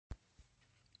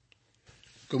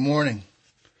Good morning.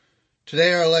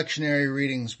 Today our lectionary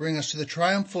readings bring us to the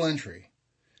triumphal entry.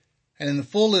 And in the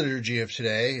full liturgy of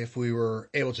today, if we were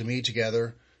able to meet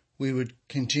together, we would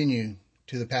continue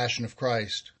to the Passion of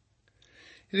Christ.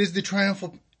 It is the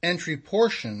triumphal entry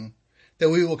portion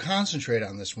that we will concentrate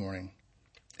on this morning.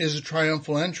 It is a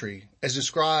triumphal entry as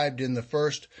described in the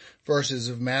first verses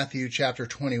of Matthew chapter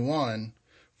 21,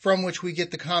 from which we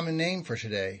get the common name for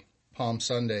today, Palm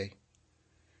Sunday.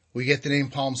 We get the name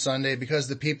Palm Sunday because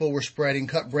the people were spreading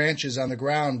cut branches on the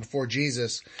ground before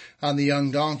Jesus on the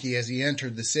young donkey as he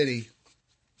entered the city.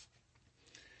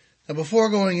 Now, before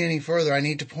going any further, I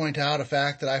need to point out a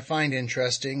fact that I find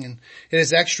interesting, and it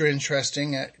is extra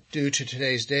interesting due to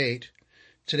today's date.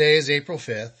 Today is April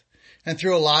 5th, and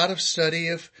through a lot of study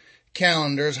of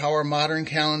calendars, how our modern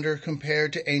calendar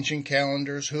compared to ancient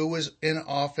calendars, who was in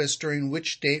office during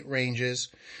which date ranges,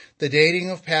 the dating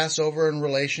of Passover in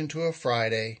relation to a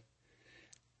Friday,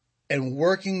 and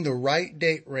working the right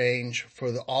date range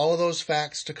for all of those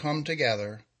facts to come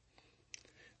together,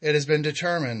 it has been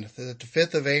determined that the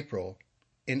 5th of April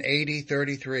in AD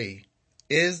 33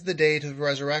 is the date of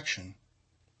resurrection.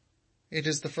 It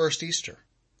is the first Easter.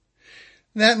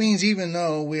 That means even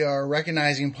though we are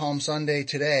recognizing Palm Sunday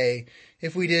today,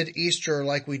 if we did Easter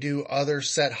like we do other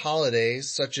set holidays,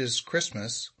 such as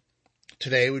Christmas,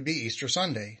 today would be Easter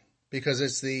Sunday, because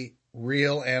it's the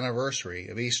real anniversary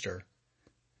of Easter.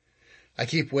 I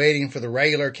keep waiting for the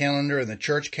regular calendar and the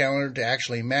church calendar to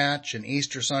actually match, and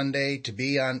Easter Sunday to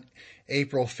be on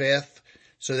April 5th,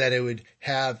 so that it would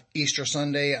have Easter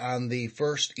Sunday on the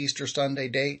first Easter Sunday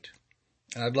date.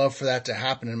 And I'd love for that to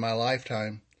happen in my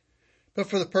lifetime. But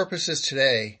for the purposes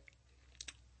today,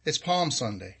 it's Palm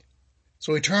Sunday.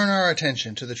 So we turn our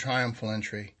attention to the triumphal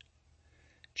entry.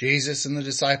 Jesus and the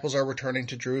disciples are returning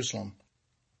to Jerusalem.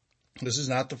 This is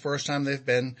not the first time they've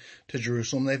been to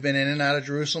Jerusalem. They've been in and out of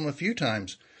Jerusalem a few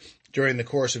times during the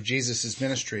course of Jesus'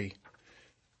 ministry.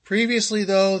 Previously,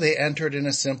 though, they entered in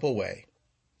a simple way.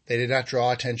 They did not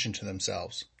draw attention to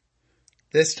themselves.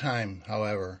 This time,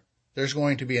 however, there's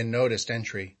going to be a noticed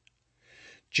entry.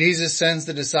 Jesus sends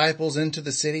the disciples into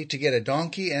the city to get a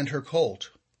donkey and her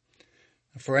colt.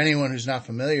 For anyone who's not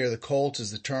familiar, the colt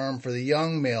is the term for the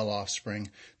young male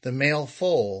offspring, the male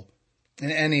foal,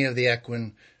 in any of the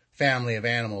equine family of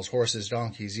animals, horses,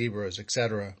 donkeys, zebras,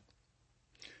 etc.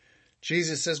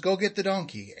 Jesus says, "Go get the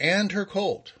donkey and her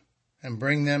colt and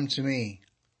bring them to me,"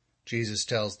 Jesus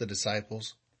tells the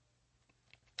disciples.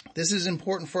 This is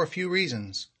important for a few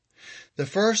reasons. The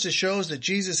first, it shows that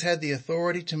Jesus had the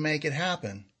authority to make it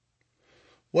happen.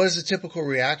 What is the typical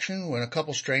reaction when a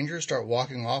couple strangers start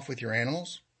walking off with your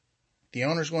animals? The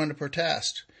owner's going to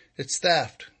protest. It's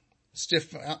theft.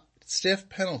 Stiff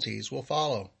penalties will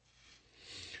follow.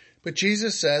 But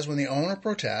Jesus says when the owner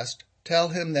protests, tell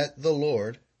him that the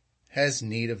Lord has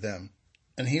need of them,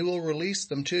 and he will release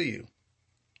them to you.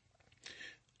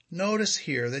 Notice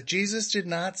here that Jesus did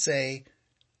not say,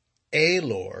 "a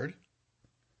Lord,"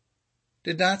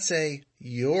 did not say,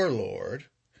 "your Lord,"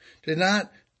 did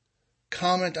not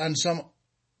comment on some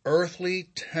earthly,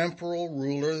 temporal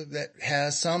ruler that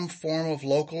has some form of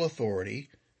local authority.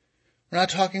 We're not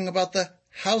talking about the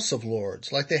House of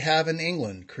Lords like they have in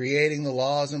England, creating the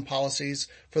laws and policies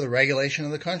for the regulation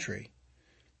of the country.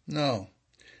 No,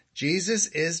 Jesus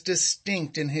is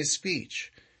distinct in his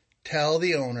speech. Tell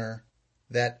the owner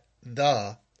that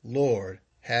the Lord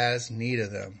has need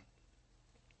of them.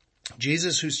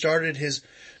 Jesus, who started his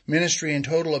ministry in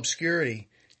total obscurity,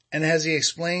 and as he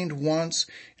explained once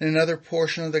in another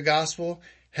portion of the gospel,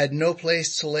 had no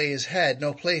place to lay his head,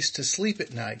 no place to sleep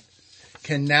at night,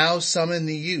 can now summon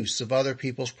the use of other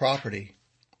people's property.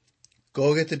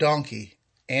 Go get the donkey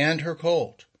and her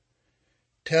colt.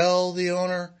 Tell the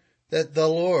owner that the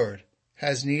Lord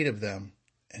has need of them,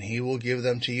 and he will give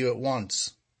them to you at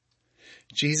once.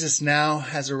 Jesus now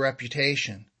has a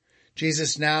reputation.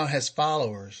 Jesus now has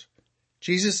followers.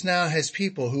 Jesus now has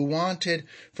people who wanted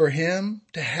for him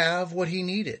to have what he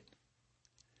needed.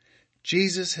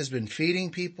 Jesus has been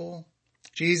feeding people.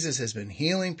 Jesus has been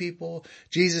healing people.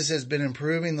 Jesus has been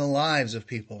improving the lives of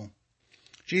people.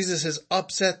 Jesus has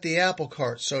upset the apple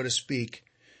cart, so to speak.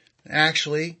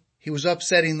 Actually, he was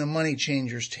upsetting the money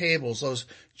changers' tables, those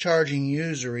charging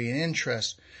usury and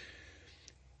interest,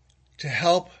 to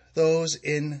help those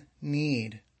in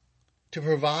need, to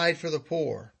provide for the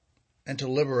poor, and to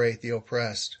liberate the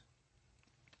oppressed.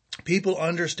 People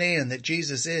understand that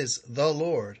Jesus is the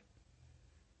Lord.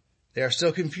 They are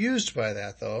still confused by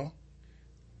that, though.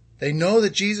 They know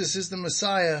that Jesus is the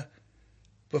Messiah,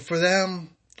 but for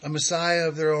them, a Messiah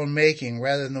of their own making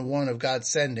rather than the one of God's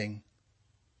sending.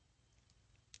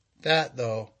 That,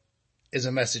 though, is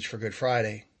a message for Good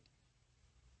Friday.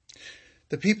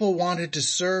 The people wanted to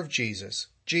serve Jesus,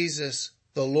 Jesus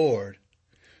the Lord.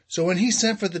 So when he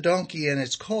sent for the donkey and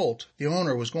its colt, the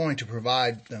owner was going to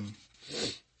provide them.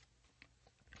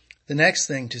 The next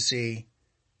thing to see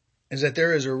is that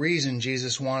there is a reason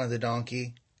Jesus wanted the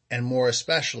donkey, and more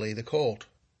especially the colt.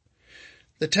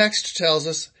 The text tells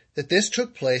us that this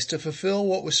took place to fulfill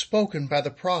what was spoken by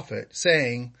the prophet,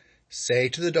 saying, "Say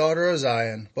to the daughter of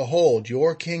Zion, Behold,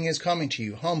 your king is coming to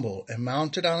you, humble and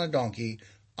mounted on a donkey,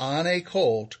 on a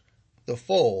colt, the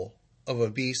foal of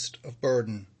a beast of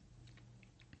burden."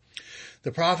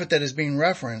 The prophet that is being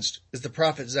referenced is the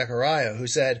prophet Zechariah, who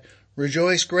said,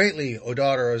 "Rejoice greatly, O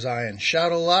daughter of Zion.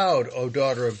 Shout aloud, O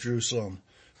daughter of Jerusalem.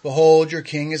 Behold, your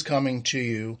king is coming to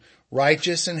you.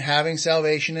 Righteous and having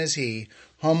salvation is he,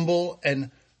 humble and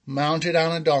mounted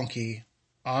on a donkey,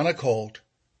 on a colt,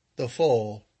 the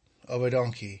foal of a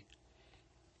donkey."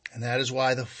 And that is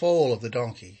why the foal of the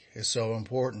donkey is so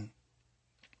important.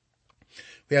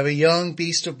 We have a young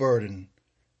beast of burden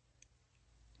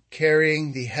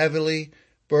carrying the heavily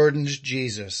burdened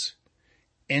Jesus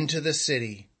into the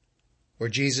city where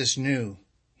Jesus knew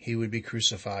he would be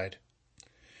crucified.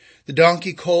 The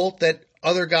donkey colt that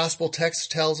other gospel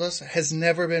text tells us has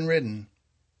never been ridden.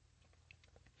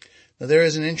 Now there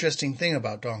is an interesting thing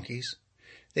about donkeys.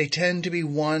 They tend to be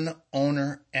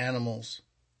one-owner animals.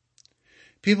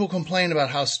 People complain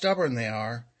about how stubborn they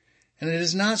are, and it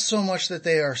is not so much that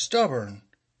they are stubborn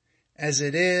as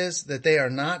it is that they are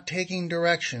not taking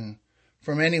direction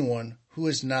from anyone who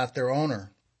is not their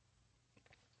owner.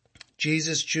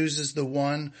 Jesus chooses the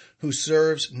one who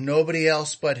serves nobody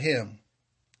else but him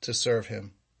to serve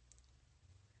him.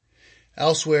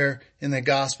 Elsewhere in the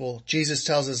gospel, Jesus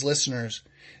tells his listeners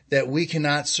that we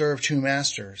cannot serve two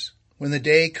masters. When the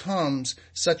day comes,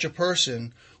 such a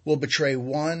person will betray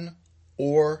one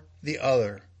or the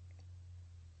other.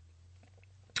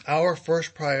 Our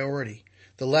first priority,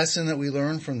 the lesson that we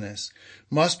learn from this,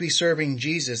 must be serving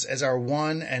Jesus as our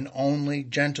one and only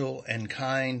gentle and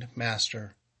kind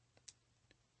master.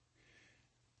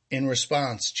 In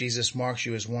response, Jesus marks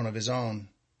you as one of his own.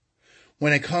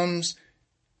 When it comes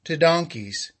to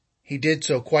donkeys, he did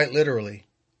so quite literally.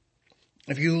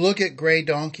 If you look at gray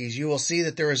donkeys, you will see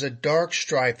that there is a dark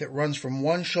stripe that runs from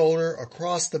one shoulder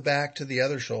across the back to the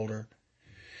other shoulder.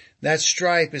 That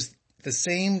stripe is the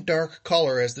same dark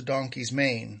color as the donkey's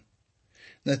mane.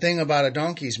 The thing about a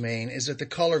donkey's mane is that the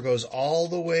color goes all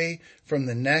the way from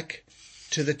the neck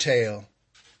to the tail.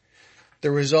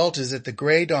 The result is that the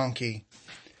gray donkey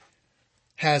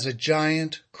has a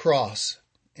giant cross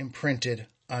imprinted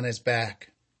on his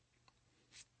back.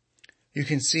 You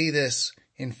can see this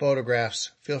in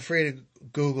photographs. Feel free to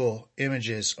Google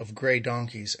images of gray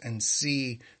donkeys and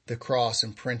see the cross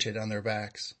imprinted on their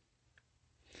backs.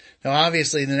 Now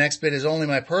obviously the next bit is only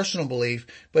my personal belief,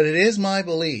 but it is my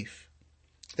belief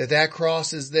that that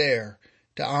cross is there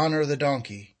to honor the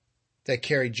donkey that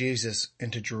carried Jesus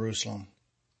into Jerusalem.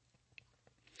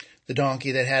 The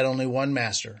donkey that had only one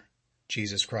master,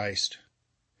 Jesus Christ.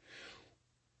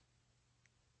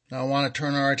 Now I want to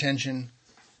turn our attention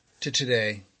to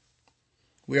today.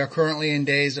 We are currently in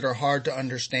days that are hard to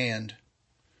understand.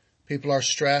 People are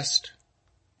stressed.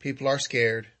 People are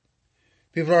scared.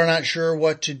 People are not sure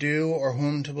what to do or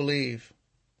whom to believe.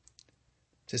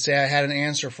 To say I had an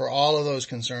answer for all of those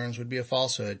concerns would be a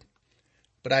falsehood.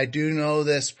 But I do know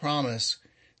this promise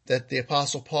that the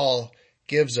Apostle Paul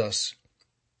gives us.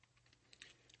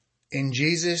 In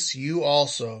Jesus you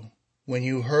also, when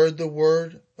you heard the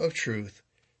word of truth,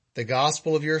 the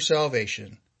gospel of your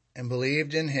salvation, and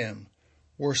believed in him,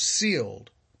 were sealed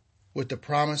with the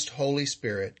promised Holy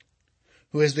Spirit,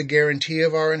 who is the guarantee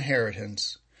of our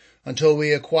inheritance, until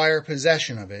we acquire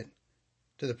possession of it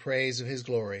to the praise of his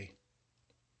glory.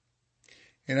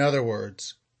 In other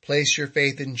words, place your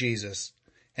faith in Jesus,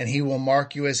 and he will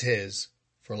mark you as his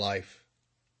for life.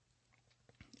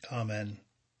 Amen.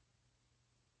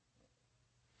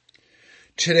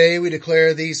 Today we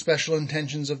declare these special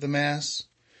intentions of the Mass: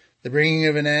 the bringing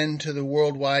of an end to the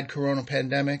worldwide corona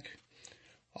pandemic,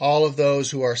 all of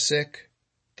those who are sick,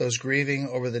 those grieving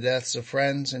over the deaths of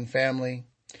friends and family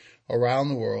around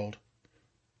the world,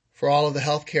 for all of the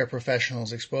healthcare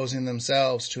professionals exposing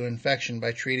themselves to infection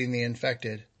by treating the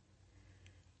infected,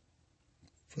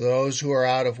 for those who are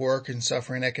out of work and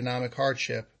suffering economic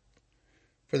hardship,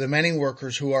 for the many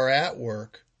workers who are at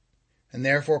work and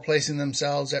therefore placing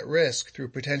themselves at risk through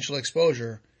potential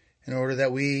exposure in order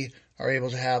that we are able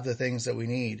to have the things that we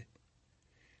need,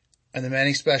 and the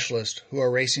many specialists who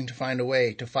are racing to find a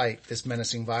way to fight this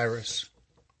menacing virus.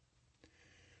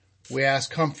 We ask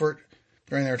comfort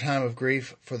during their time of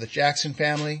grief for the Jackson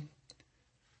family.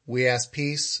 We ask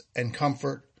peace and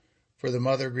comfort for the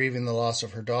mother grieving the loss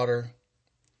of her daughter,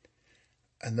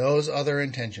 and those other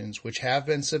intentions which have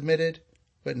been submitted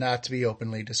but not to be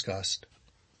openly discussed.